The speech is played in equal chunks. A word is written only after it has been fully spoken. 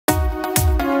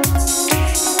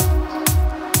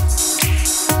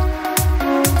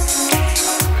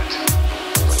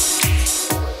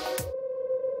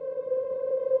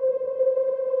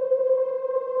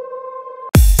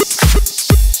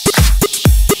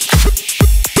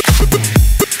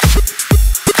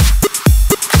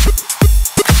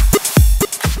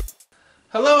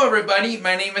everybody,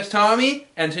 my name is Tommy,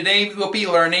 and today we will be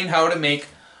learning how to make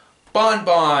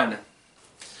Bonbon.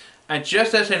 And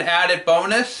just as an added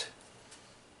bonus,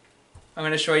 I'm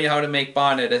going to show you how to make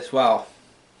Bonnet as well.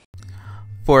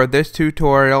 For this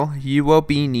tutorial, you will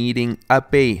be needing a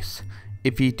base.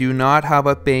 If you do not have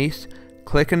a base,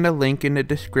 click on the link in the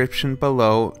description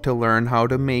below to learn how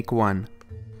to make one.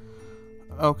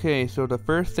 Okay, so the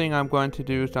first thing I'm going to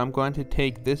do is I'm going to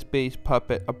take this base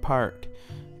puppet apart.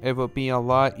 It will be a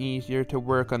lot easier to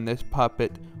work on this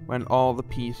puppet when all the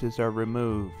pieces are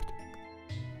removed.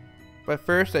 But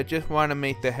first I just want to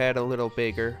make the head a little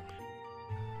bigger.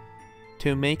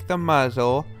 To make the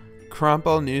muzzle,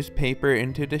 crumple newspaper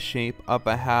into the shape of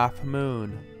a half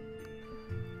moon.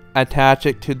 Attach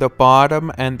it to the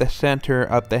bottom and the center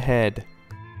of the head.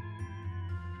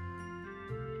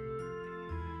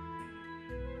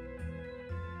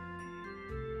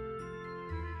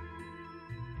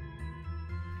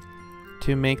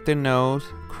 To make the nose,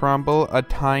 crumble a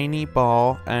tiny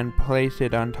ball and place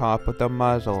it on top of the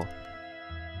muzzle.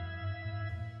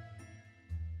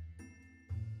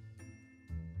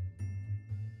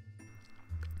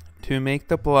 To make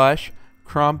the blush,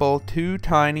 crumble 2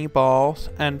 tiny balls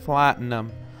and flatten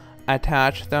them.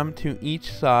 Attach them to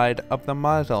each side of the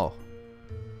muzzle.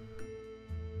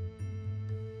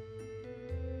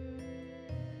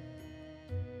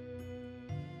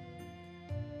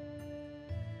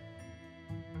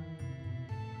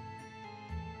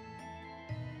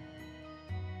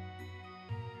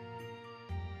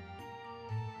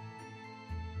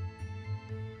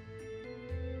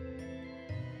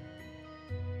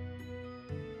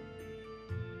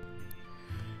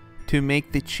 To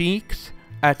make the cheeks,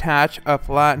 attach a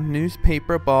flat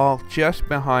newspaper ball just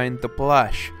behind the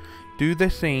blush. Do the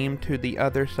same to the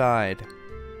other side.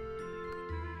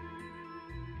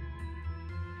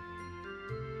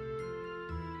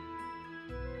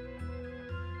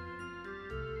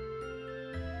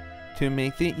 To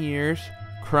make the ears,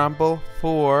 crumble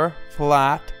 4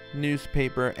 flat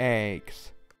newspaper eggs.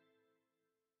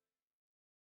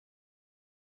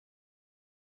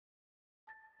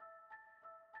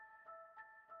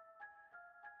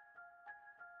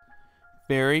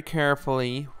 Very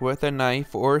carefully, with a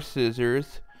knife or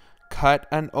scissors, cut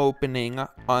an opening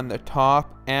on the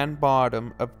top and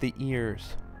bottom of the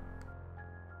ears.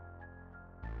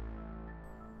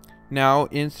 Now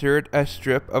insert a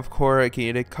strip of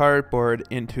corrugated cardboard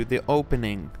into the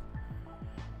opening.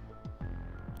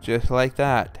 Just like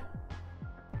that.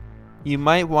 You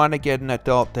might want to get an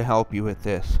adult to help you with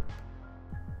this.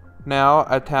 Now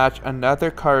attach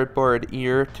another cardboard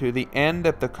ear to the end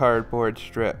of the cardboard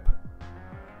strip.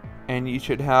 And you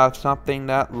should have something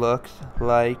that looks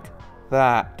like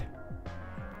that.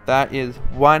 That is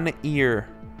 1 ear.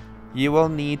 You will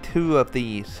need 2 of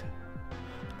these.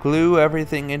 Glue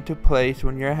everything into place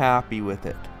when you're happy with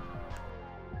it.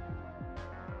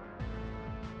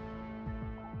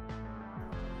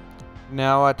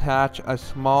 Now attach a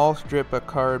small strip of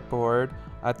cardboard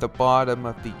at the bottom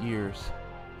of the ears.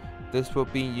 This will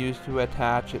be used to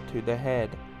attach it to the head.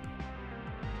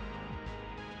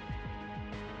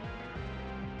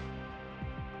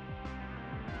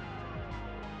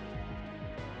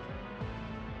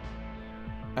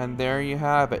 And there you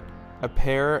have it, a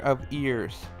pair of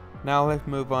ears. Now let's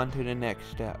move on to the next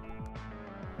step.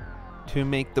 To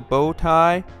make the bow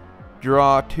tie,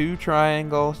 draw 2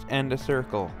 triangles and a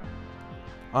circle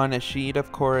on a sheet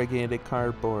of corrugated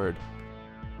cardboard.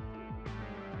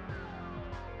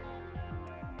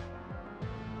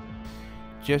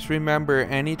 Just remember,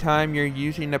 anytime you're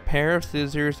using a pair of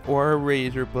scissors or a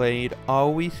razor blade,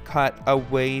 always cut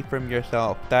away from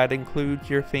yourself. That includes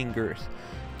your fingers.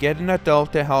 Get an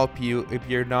adult to help you if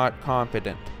you're not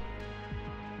confident.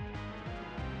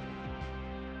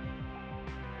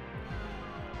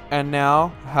 And now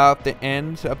have the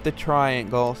ends of the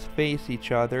triangles face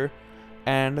each other,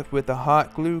 and with a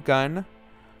hot glue gun,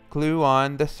 glue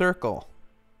on the circle.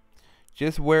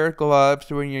 Just wear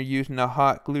gloves when you're using a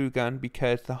hot glue gun,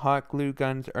 because the hot glue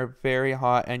guns are very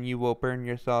hot and you will burn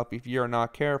yourself if you're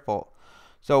not careful.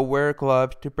 So wear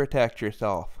gloves to protect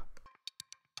yourself.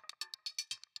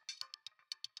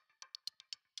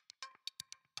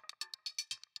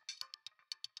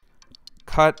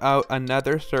 Cut out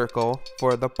another circle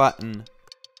for the button.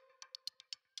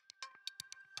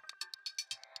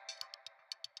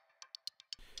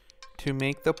 To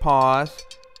make the paws,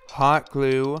 hot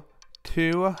glue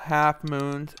 2 half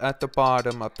moons at the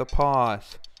bottom of the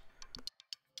paws.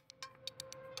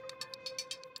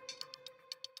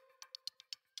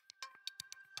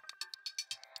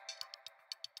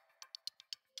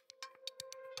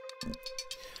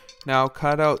 Now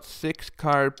cut out 6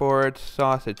 cardboard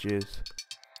sausages.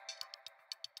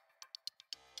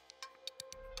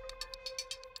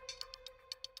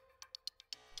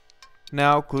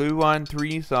 Now glue on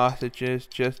 3 sausages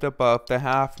just above the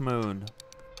half moon.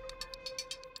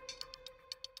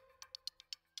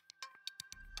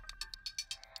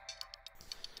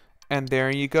 And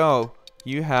there you go.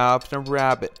 You have some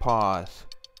rabbit paws.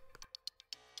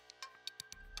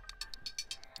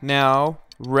 Now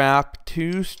wrap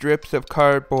 2 strips of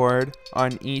cardboard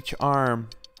on each arm.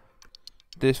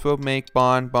 This will make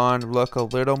Bonbon look a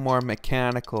little more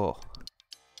mechanical.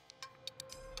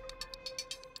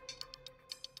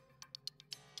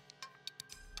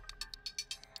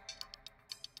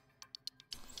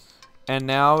 And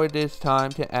now it is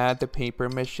time to add the paper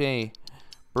mache.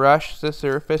 Brush the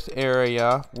surface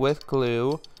area with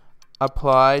glue,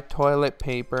 apply toilet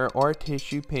paper or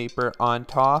tissue paper on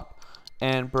top,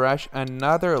 and brush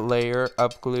another layer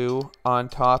of glue on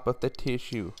top of the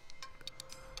tissue.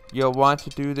 You'll want to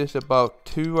do this about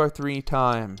 2 or 3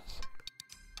 times.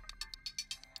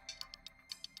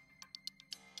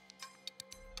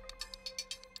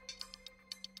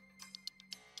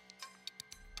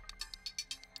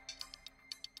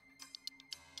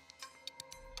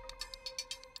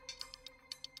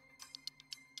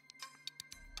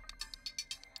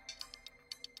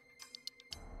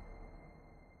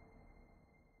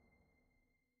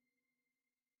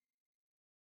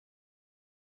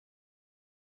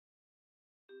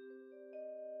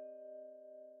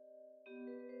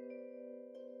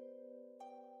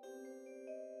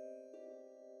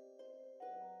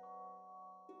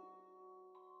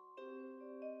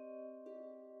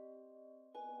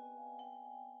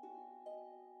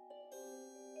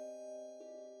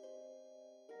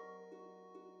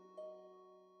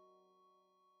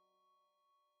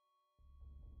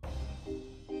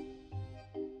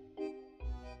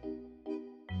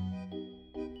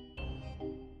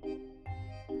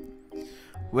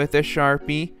 With a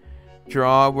Sharpie,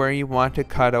 draw where you want to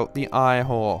cut out the eye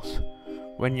holes.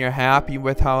 When you're happy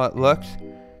with how it looks,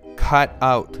 cut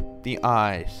out the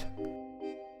eyes.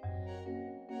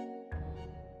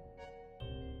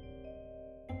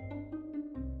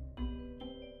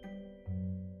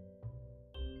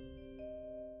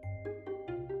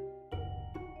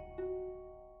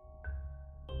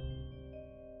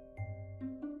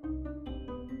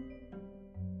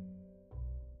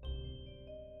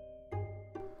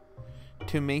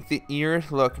 To make the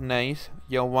ears look nice,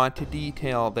 you'll want to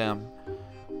detail them.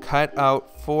 Cut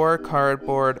out 4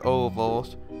 cardboard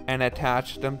ovals and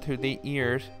attach them to the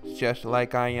ears just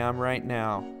like I am right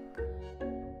now.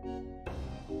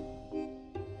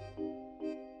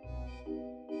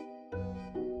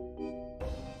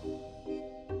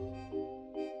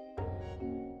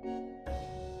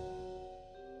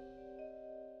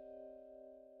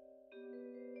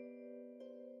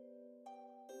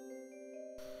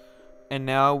 And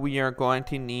now we are going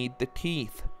to need the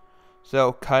teeth.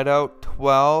 So cut out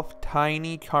 12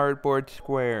 tiny cardboard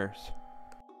squares.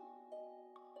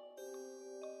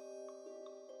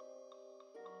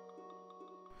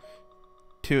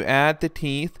 To add the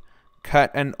teeth,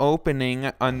 cut an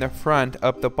opening on the front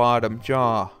of the bottom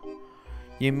jaw.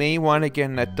 You may want to get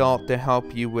an adult to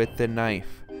help you with the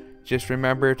knife. Just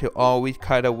remember to always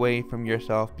cut away from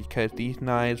yourself because these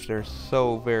knives are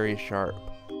so very sharp.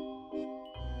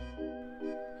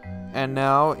 And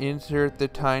now insert the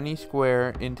tiny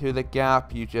square into the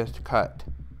gap you just cut.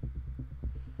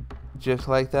 Just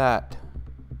like that.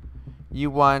 You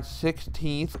want 6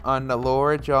 teeth on the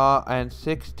lower jaw and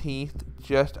 6 teeth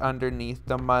just underneath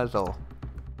the muzzle.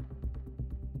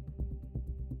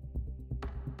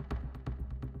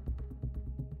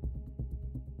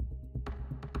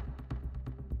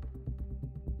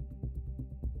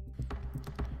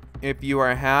 If you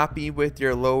are happy with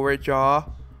your lower jaw,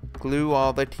 glue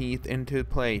all the teeth into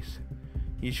place.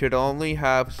 You should only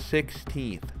have 6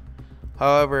 teeth.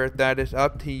 However, that is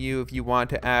up to you if you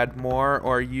want to add more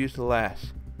or use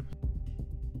less.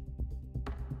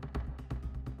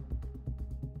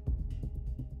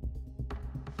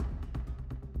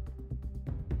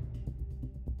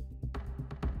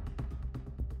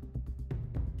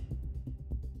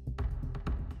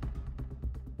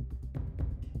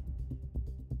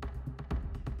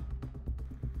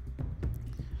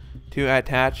 To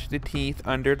attach the teeth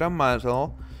under the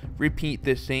muzzle, repeat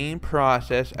the same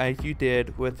process as you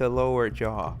did with the lower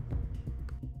jaw.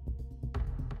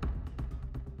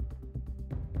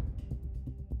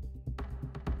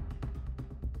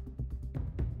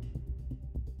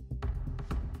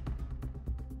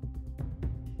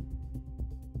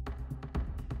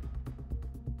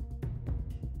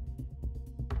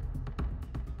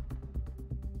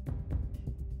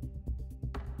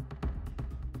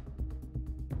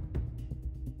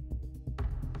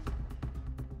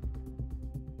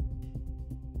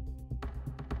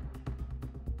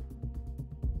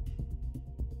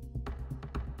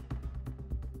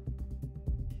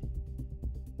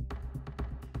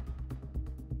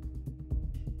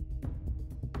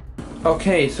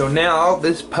 Okay, so now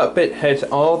this puppet has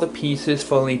all the pieces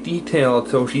fully detailed,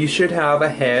 so you should have a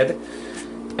head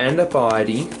and a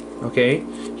body, okay?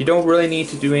 You don't really need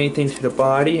to do anything to the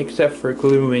body except for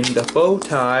gluing the bow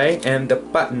tie and the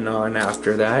button on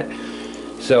after that.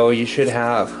 So you should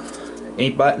have a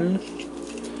button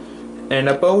and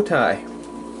a bow tie.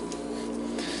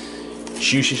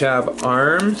 You should have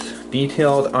arms,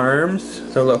 detailed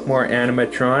arms, so look more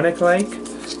animatronic like,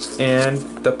 and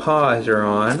the paws are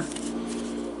on.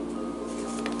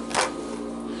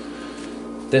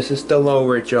 This is the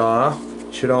lower jaw.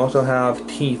 Should also have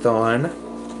teeth on.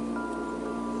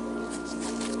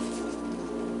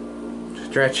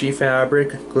 Stretchy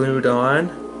fabric glued on.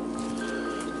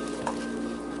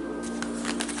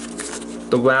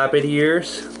 The rabbit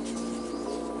ears,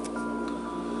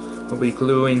 we'll be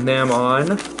gluing them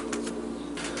on.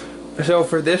 So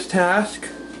for this task,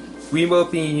 we will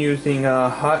be using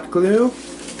hot glue.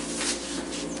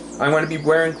 I'm going to be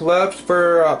wearing gloves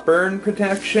for burn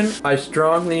protection. I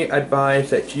strongly advise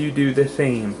that you do the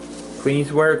same.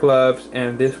 Please wear gloves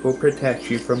and this will protect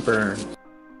you from burns.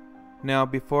 Now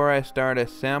before I start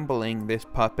assembling this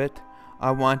puppet,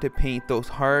 I want to paint those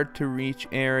hard to reach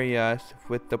areas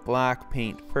with the black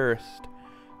paint first.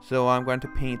 So I'm going to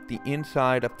paint the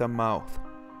inside of the mouth.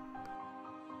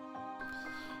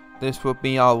 This will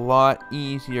be a lot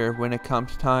easier when it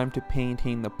comes time to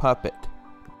painting the puppet.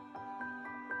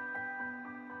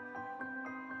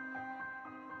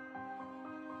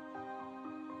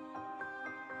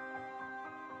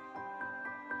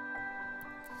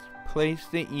 Place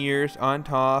the ears on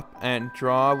top and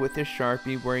draw with a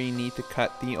Sharpie where you need to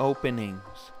cut the openings.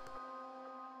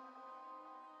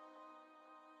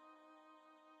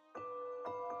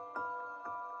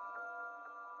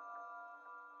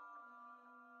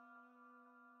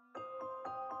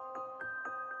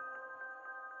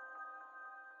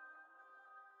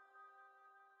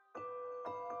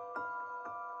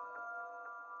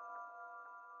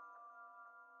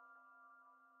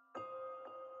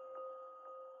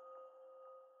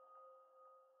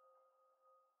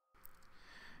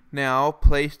 Now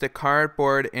place the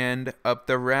cardboard end of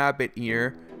the rabbit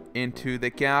ear into the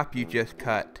gap you just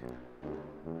cut.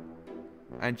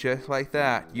 And just like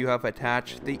that, you have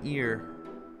attached the ear.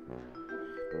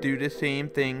 Do the same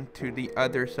thing to the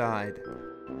other side.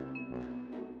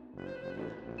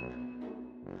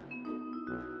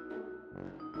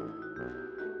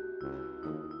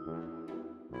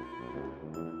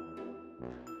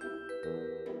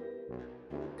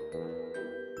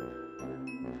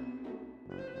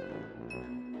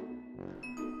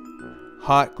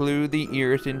 Hot glue the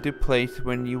ears into place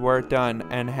when you are done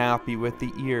and happy with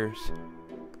the ears.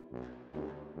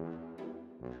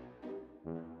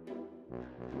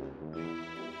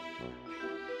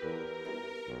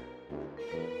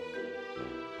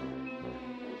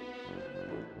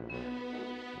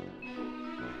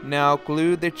 Now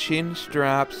glue the chin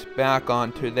straps back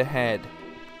onto the head.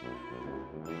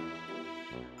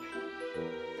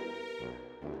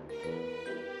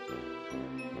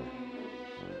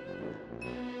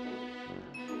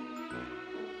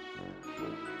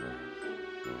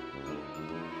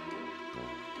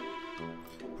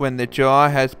 When the jaw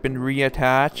has been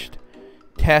reattached,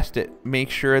 test it, make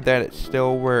sure that it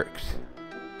still works.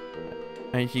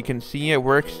 As you can see, it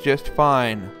works just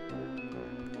fine.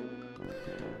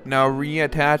 Now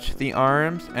reattach the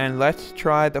arms and let's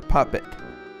try the puppet.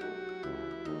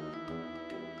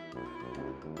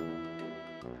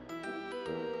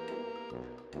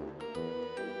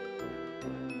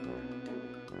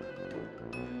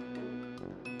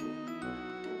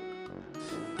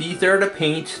 These are the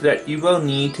paints that you will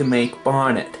need to make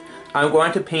Bonnet. I'm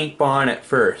going to paint Bonnet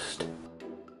first.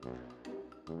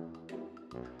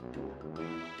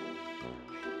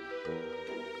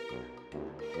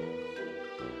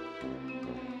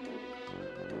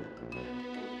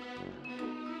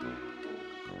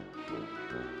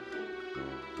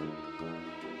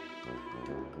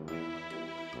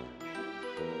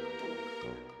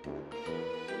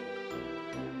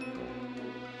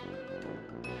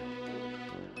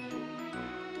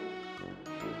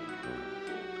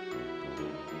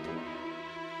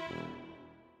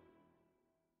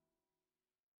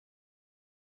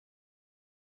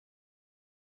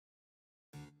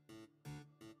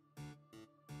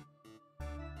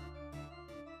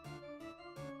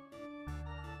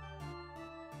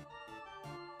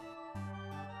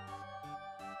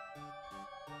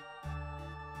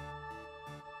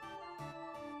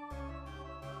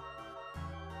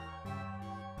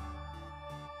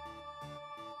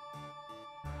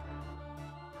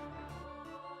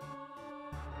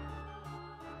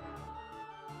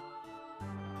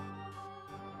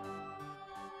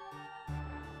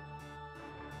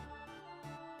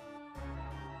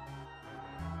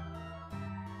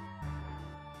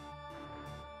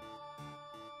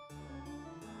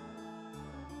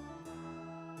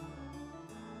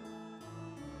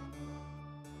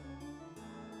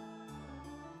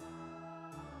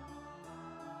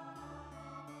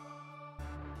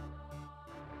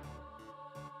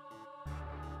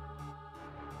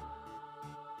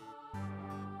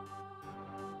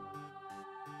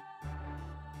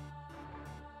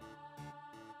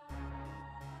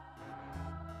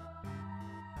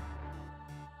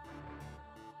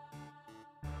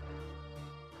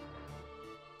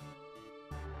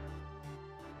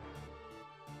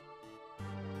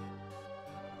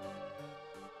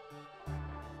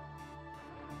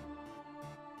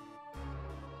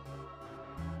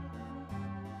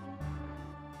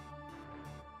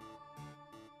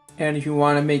 And if you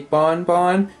want to make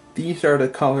Bonbon, these are the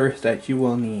colors that you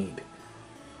will need.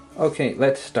 Okay,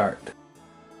 let's start.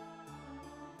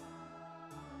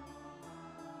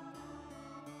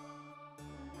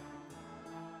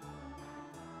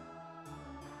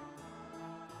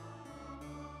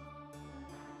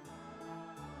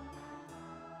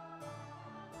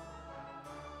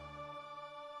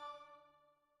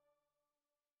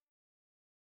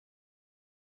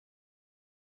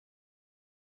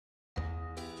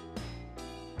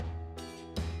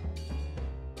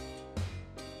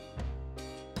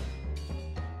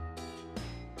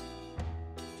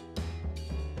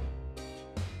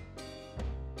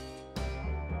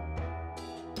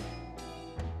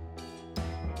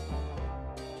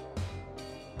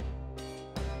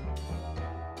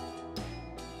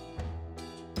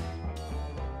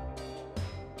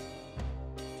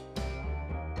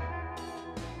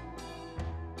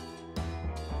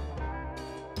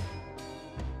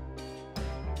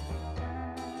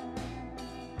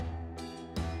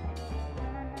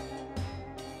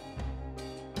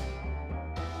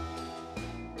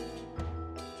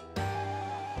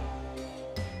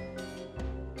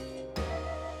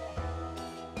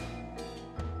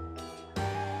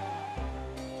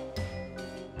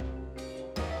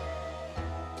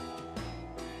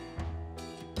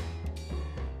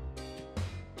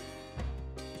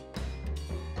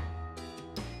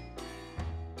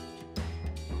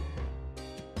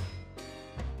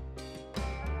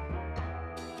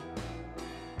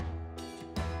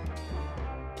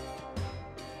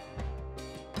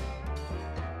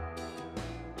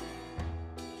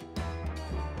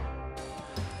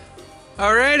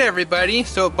 Alright everybody,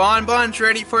 so Bonbon's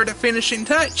ready for the finishing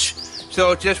touch.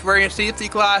 So just wear your safety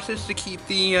glasses to keep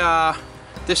the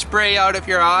spray out of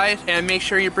your eyes, and make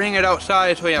sure you bring it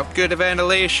outside so you have good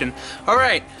ventilation.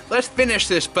 Alright, let's finish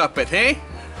this puppet, hey?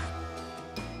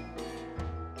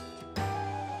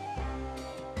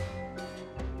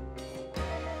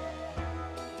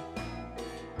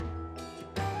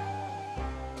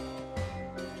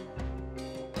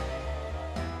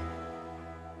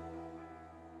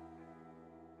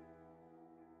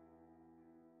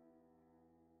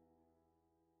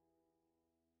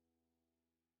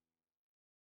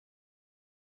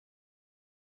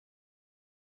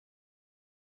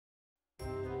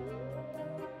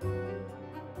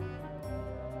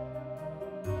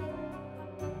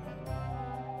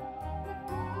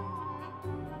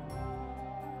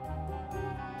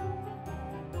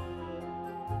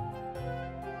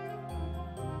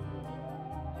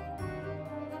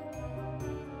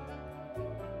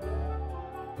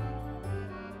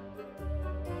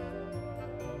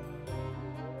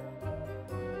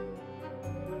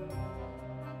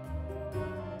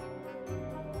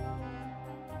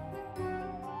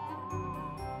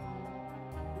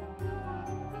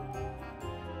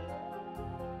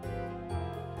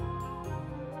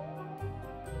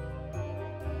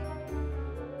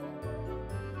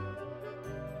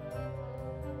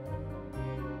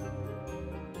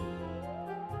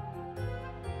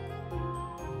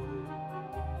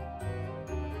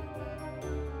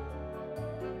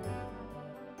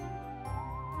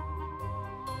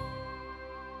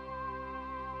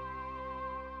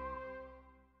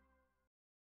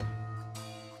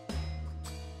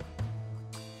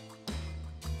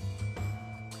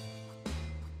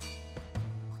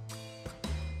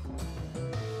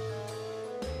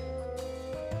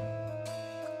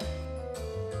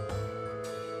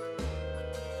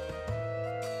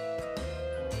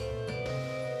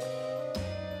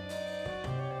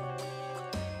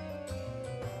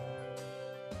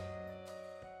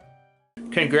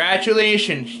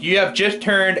 Congratulations, you have just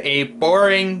turned a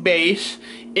boring base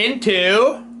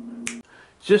into...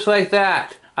 Just like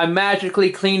that. I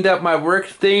magically cleaned up my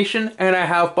workstation and I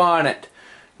have Bonnet.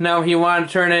 Now if you want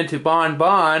to turn it into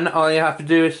Bonbon, all you have to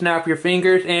do is snap your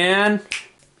fingers and...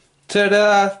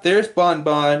 Ta-da! There's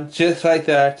Bonbon, just like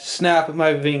that. Snap of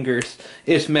my fingers.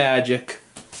 It's magic.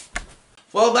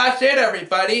 Well, that's it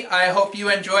everybody. I hope you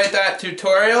enjoyed that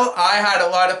tutorial. I had a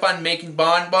lot of fun making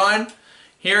Bonbon.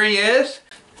 Here he is.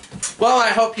 Well, I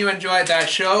hope you enjoyed that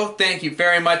show. Thank you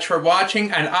very much for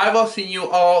watching, and I will see you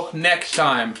all next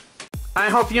time. I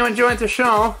hope you enjoyed the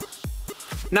show.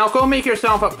 Now go make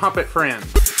yourself a puppet friend.